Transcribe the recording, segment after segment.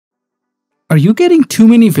Are you getting too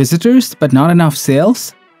many visitors but not enough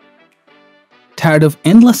sales? Tired of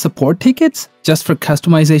endless support tickets just for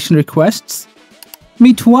customization requests?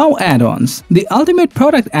 Meet WowAddons, the ultimate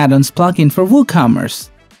product add-ons plugin for WooCommerce.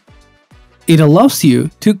 It allows you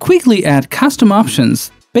to quickly add custom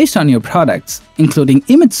options based on your products, including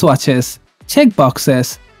image swatches,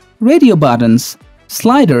 checkboxes, radio buttons,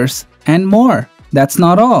 sliders, and more. That's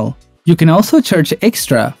not all. You can also charge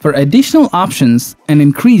extra for additional options and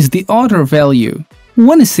increase the order value.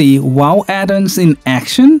 Want to see WowAddons in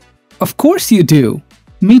action? Of course you do!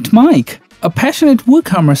 Meet Mike, a passionate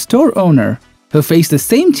WooCommerce store owner who faced the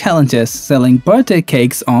same challenges selling birthday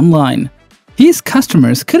cakes online. His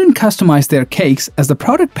customers couldn't customize their cakes as the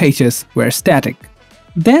product pages were static.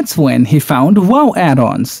 That's when he found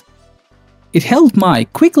WowAddons. It helped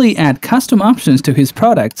Mike quickly add custom options to his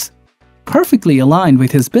products, perfectly aligned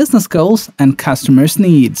with his business goals and customers'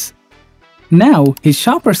 needs. Now his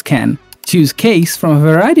shoppers can choose cakes from a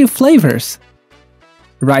variety of flavors,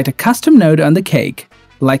 write a custom note on the cake,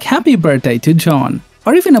 like Happy Birthday to John,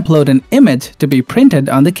 or even upload an image to be printed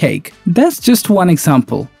on the cake. That's just one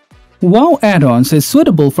example. WowAddons is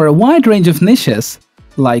suitable for a wide range of niches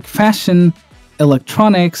like fashion,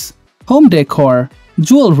 electronics, home decor,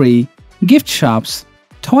 jewelry, gift shops,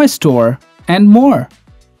 toy store, and more.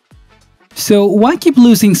 So why keep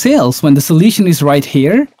losing sales when the solution is right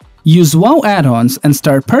here? Use WowAddons and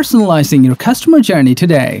start personalizing your customer journey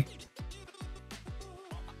today.